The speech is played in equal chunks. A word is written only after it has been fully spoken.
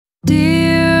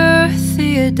Dear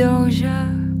Theodosia,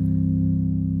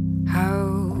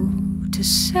 how to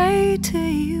say to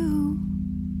you?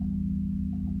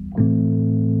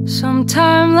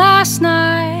 Sometime last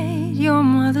night your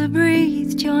mother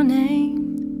breathed your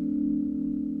name,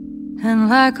 and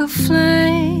like a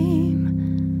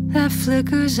flame that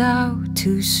flickers out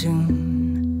too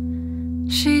soon,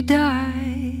 she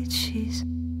died, she's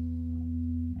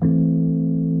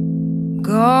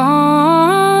gone.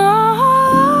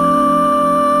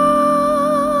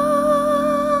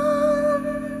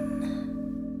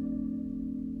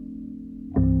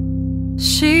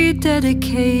 She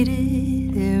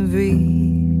dedicated every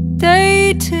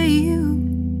day to you.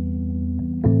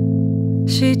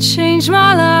 She changed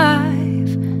my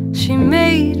life, she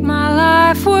made my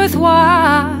life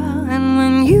worthwhile. And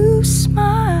when you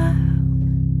smile,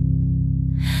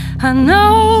 I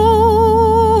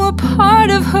know a part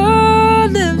of her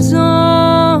lives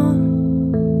on.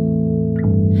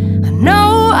 I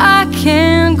know I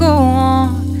can't go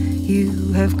on.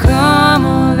 You have come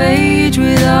of age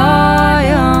with our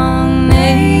young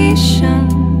nation.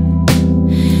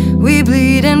 We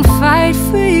bleed and fight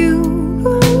for you.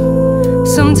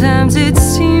 Sometimes it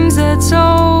seems that's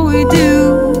all we do.